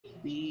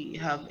we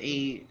have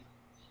a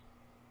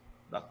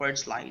backward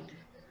slide.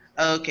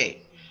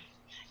 Okay.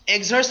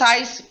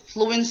 Exercise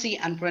fluency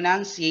and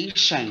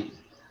pronunciation.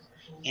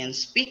 In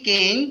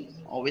speaking,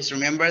 always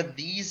remember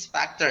these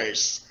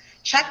factors.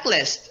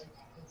 Checklist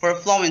for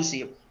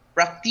fluency.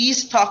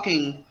 Practice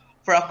talking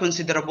for a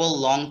considerable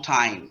long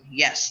time.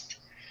 Yes.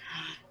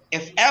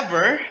 If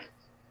ever,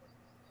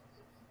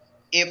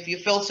 if you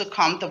feel so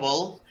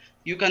comfortable,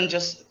 you can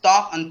just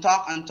talk and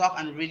talk and talk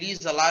and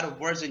release a lot of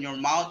words in your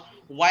mouth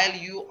while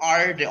you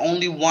are the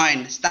only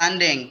one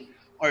standing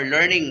or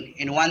learning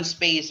in one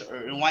space or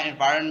in one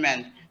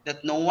environment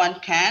that no one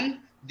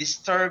can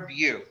disturb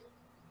you.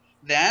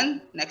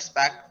 Then, next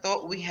factor,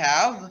 we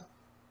have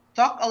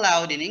talk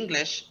aloud in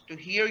English to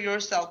hear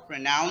yourself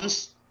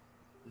pronounce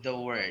the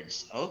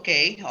words.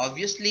 Okay,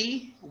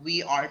 obviously,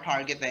 we are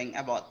targeting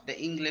about the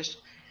English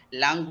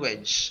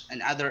language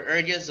and other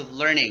areas of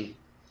learning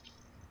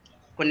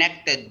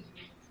connected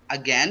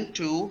again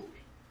to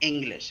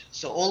English.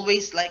 So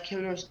always like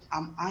curious,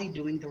 am I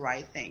doing the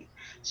right thing?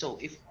 So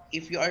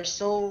if you are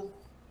so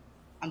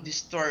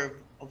undisturbed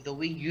of the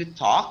way you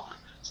talk,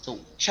 so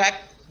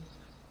check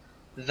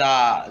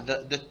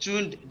the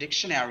tuned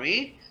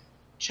dictionary,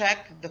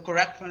 check the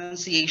correct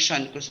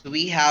pronunciation because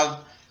we have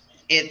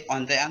it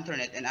on the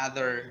internet and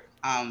other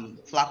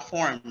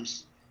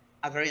platforms,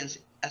 are very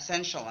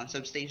essential and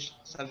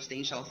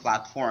substantial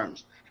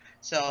platforms.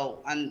 So,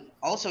 and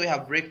also we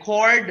have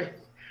record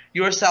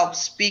yourself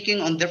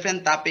speaking on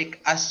different topic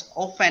as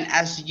often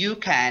as you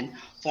can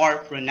for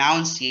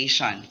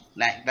pronunciation.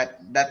 Like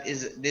that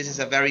is this is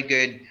a very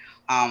good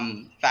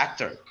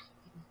factor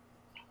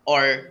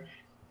or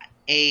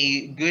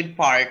a good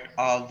part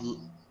of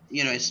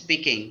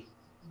speaking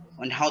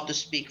on how to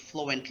speak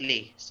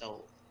fluently.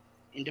 So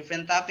in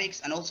different topics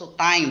and also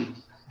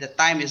time. The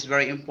time is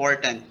very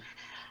important.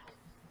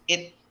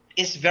 It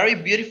is very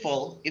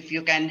beautiful if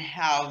you can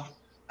have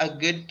a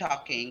good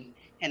talking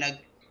in a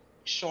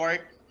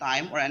short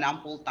time or an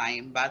ample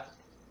time, but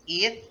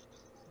it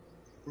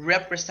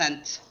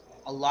represents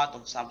a lot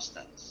of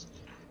substance.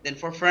 Then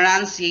for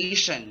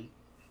pronunciation,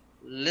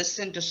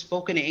 listen to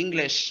spoken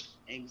English,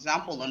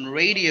 example on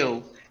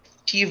radio,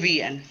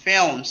 TV, and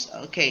films.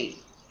 Okay,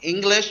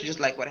 English, just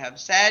like what I have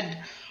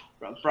said,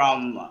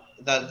 from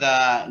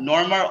the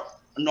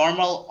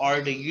normal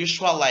or the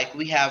usual, like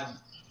we have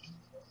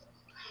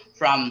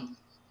from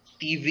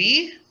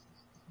TV,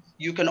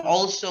 you can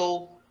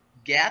also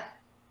get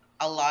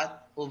a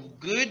lot of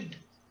good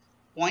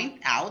point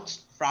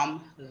outs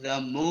from the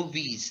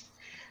movies,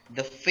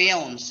 the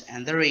films,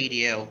 and the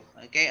radio,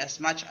 okay, as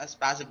much as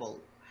possible.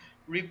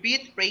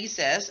 Repeat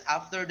phrases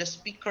after the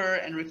speaker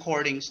and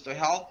recordings to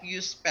help you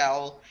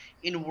spell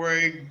in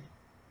word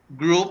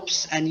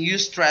groups and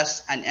use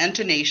stress and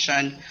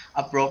intonation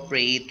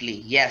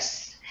appropriately.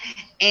 Yes.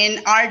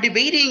 In our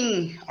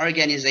debating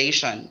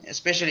organization,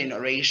 especially in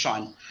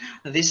oration,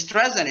 the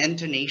stress and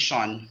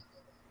intonation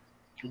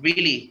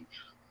really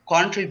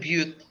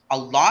contribute a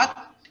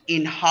lot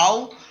in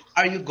how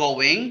are you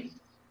going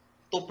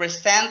to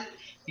present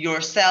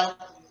yourself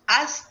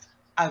as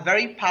a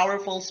very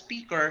powerful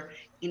speaker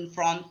in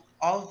front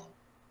of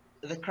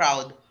the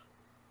crowd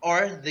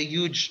or the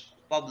huge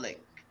public.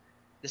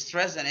 The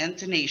stress and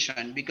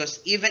intonation, because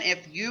even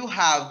if you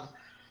have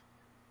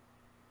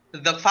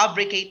the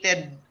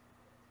fabricated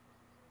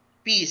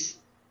piece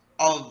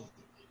of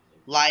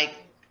like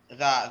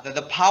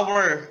the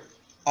power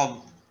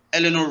of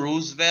Eleanor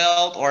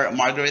Roosevelt or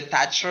Margaret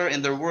Thatcher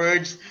in their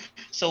words,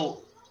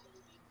 so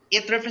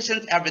it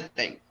represents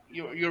everything.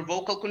 Your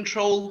vocal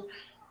control,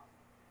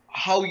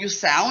 how you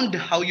sound,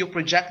 how you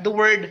project the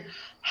word,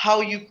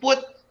 how you put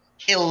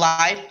a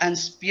life and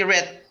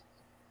spirit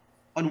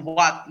on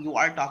what you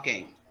are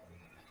talking.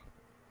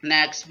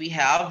 Next, we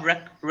have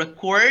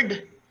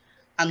record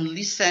and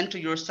listen to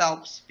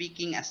yourself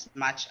speaking as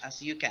much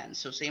as you can.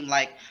 So same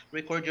like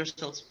record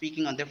yourself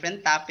speaking on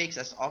different topics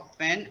as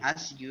often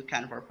as you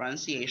can for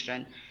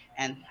pronunciation.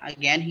 And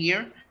again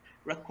here,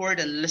 record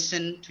and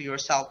listen to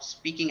yourself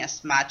speaking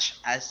as much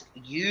as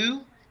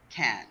you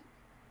can.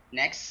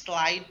 Next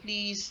slide,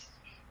 please.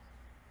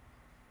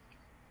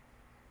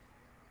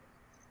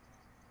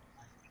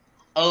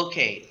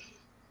 Okay.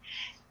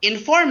 In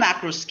four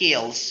macro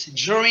skills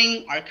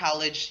during our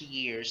college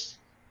years,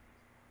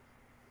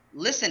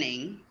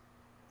 listening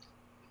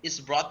is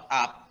brought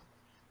up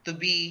to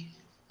be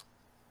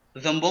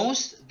the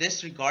most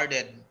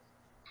disregarded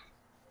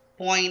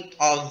point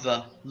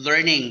of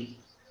learning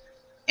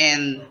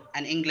in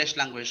an English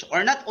language,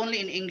 or not only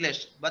in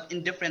English, but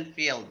in different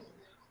field.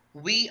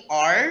 We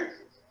are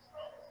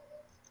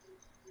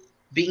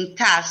being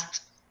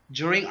tasked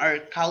during our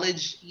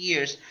college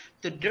years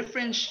to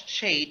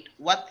differentiate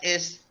what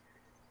is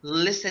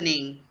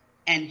listening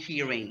and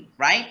hearing,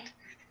 right?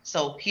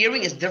 So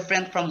hearing is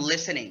different from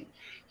listening.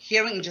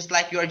 Hearing just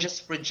like you are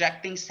just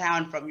projecting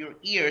sound from your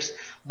ears,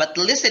 but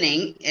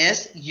listening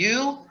is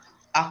you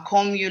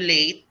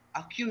accumulate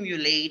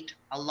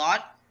a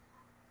lot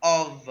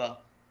of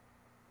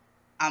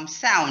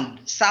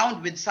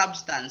sound with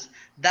substance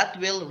that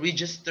will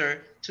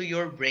register to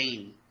your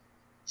brain.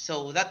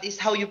 So that is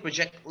how you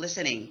project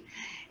listening.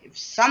 If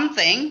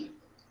something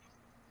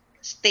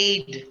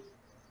stayed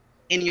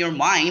in your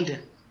mind,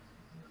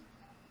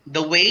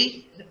 the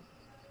way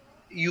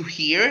you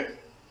hear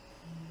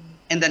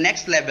in the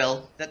next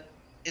level, that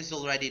is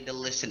already the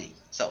listening.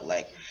 So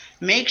like,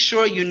 make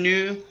sure you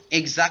knew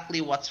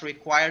exactly what's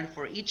required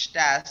for each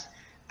task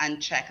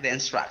and check the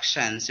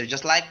instructions. So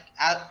just like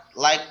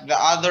the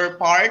other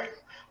part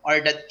or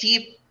the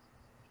tip,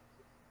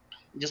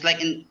 just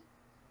like in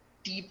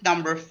tip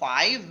number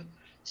 5.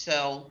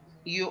 So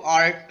you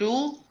are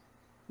to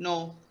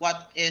know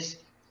what is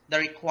the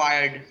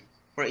required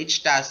for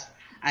each task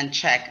and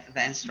check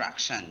the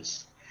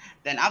instructions.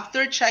 Then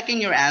after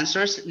checking your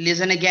answers,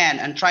 listen again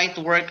and try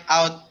to work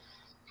out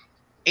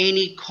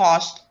any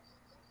cost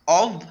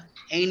of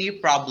any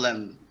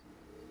problem.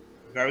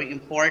 Very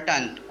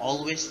important.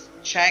 Always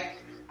check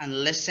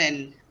and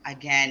listen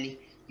again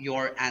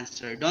your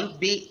answer. Don't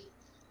be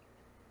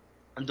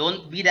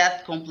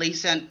that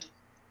complacent.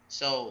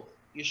 So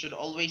you should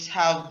always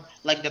have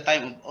like the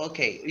time of,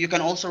 okay, you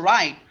can also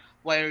write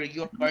while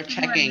you are Mr. Moreno.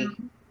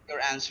 checking your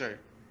answer.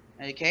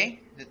 Okay,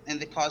 and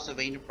the cause of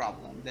any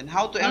problem. Then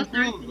how to Hello,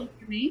 sir. improve. Can you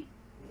hear me?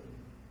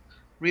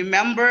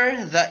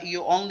 Remember that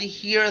you only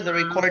hear the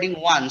Um,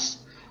 recording once.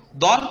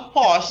 Don't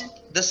pause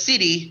the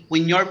city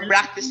when you're hello,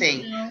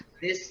 practicing. hello,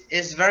 This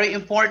is very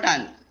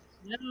important.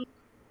 hello,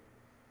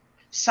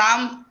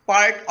 Some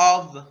part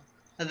of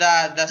the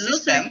hello, sir.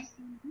 system,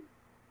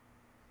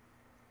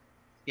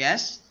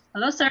 yes,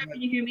 Hello, sir. Can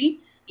you hear me?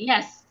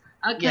 Yes.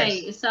 yes,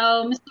 Okay.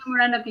 So, Mr.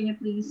 Miranda, can you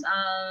please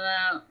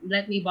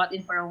let me butt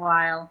in for a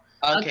while?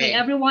 Okay, okay.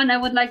 everyone, I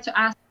would like to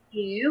ask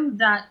you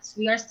that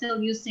we are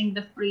still using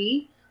the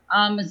free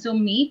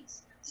Zoom Meet.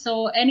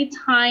 So,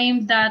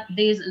 anytime that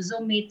this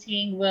Zoom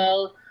meeting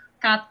will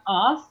cut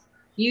off,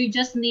 you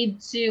just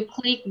need to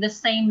click the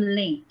same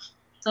link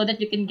so that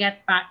you can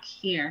get back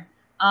here.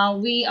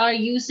 We are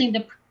using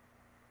the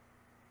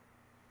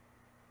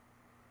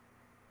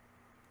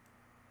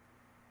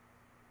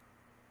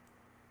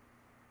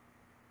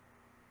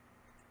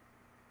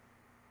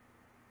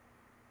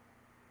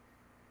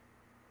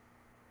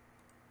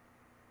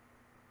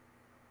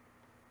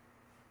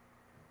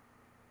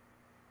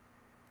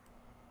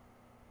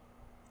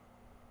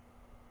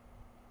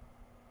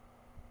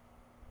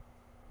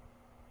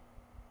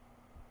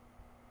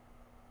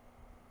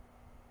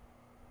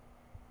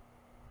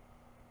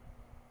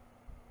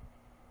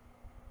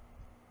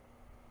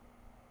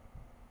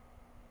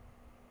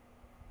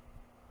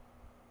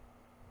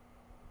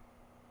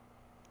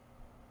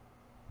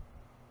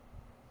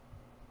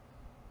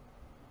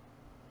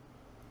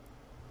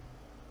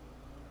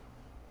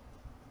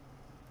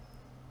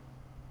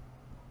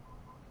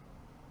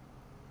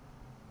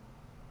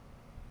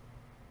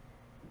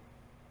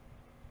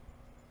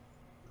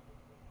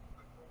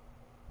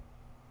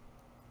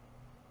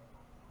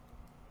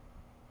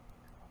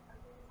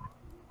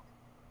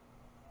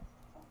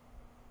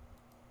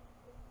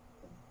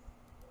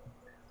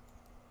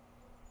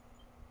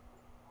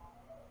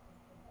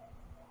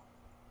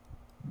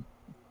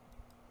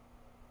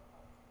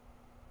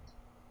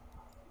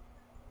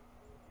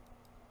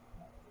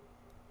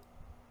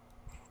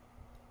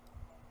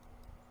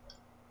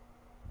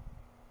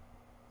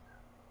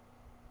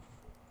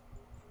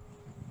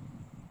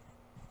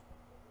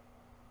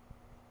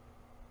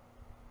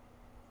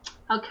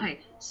Okay,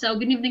 so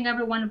good evening,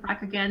 everyone.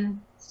 Back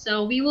again.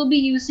 So we will be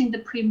using the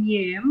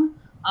premium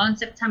on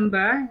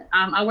September.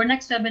 Our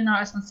next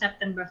webinar is on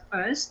September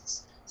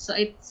 1st. So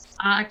it's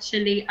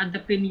actually at the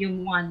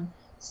premium one.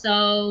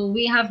 So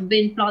we have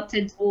been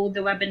plotted all the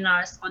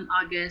webinars on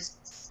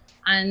August,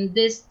 and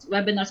this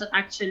webinars are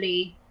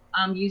actually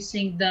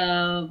using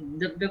the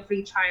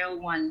free trial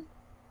one.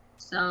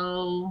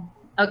 So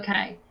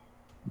okay,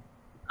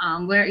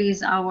 where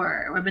is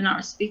our webinar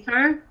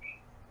speaker?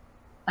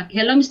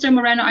 Okay, hello, Mr.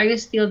 Moreno. Are you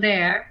still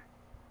there?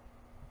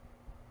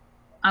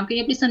 Can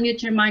you please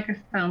unmute your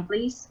microphone,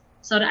 please,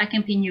 so that I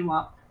can pin you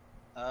up?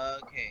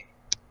 Okay,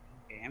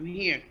 okay, I'm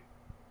here.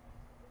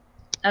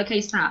 Okay,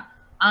 sir.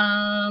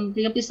 Can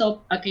you please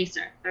okay,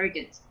 sir. Very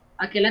good.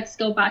 Okay, let's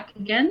go back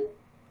again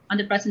on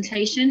the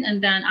presentation,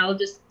 and then I'll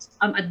just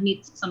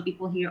admit some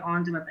people here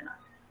on the webinar.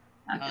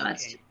 Okay,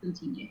 let's Okay, just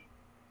continue.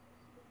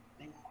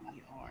 I think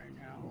we are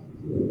now.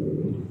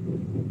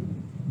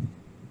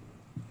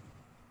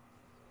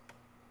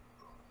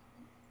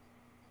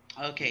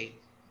 Okay,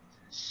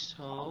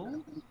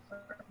 so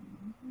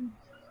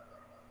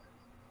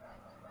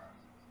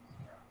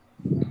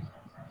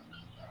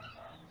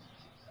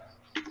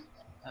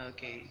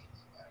okay,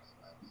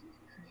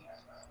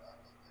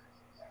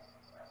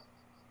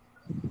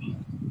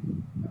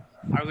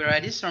 are we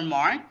ready, Sir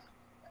Mark?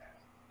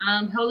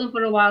 Hold on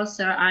for a while,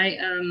 sir. I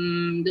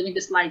am doing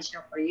the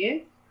slideshow for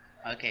you.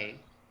 Okay,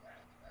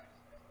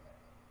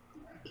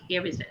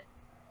 Here is it.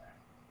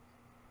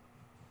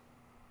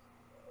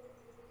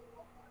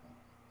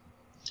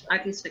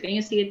 Okay, so can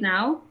you see it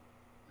now?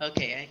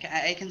 okay,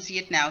 I can see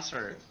it now,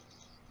 sir.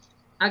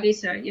 Okay,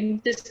 sir. You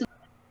just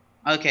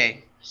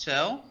Okay,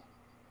 so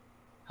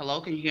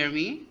hello, can you hear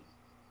me?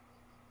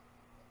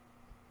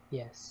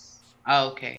 Yes. Okay.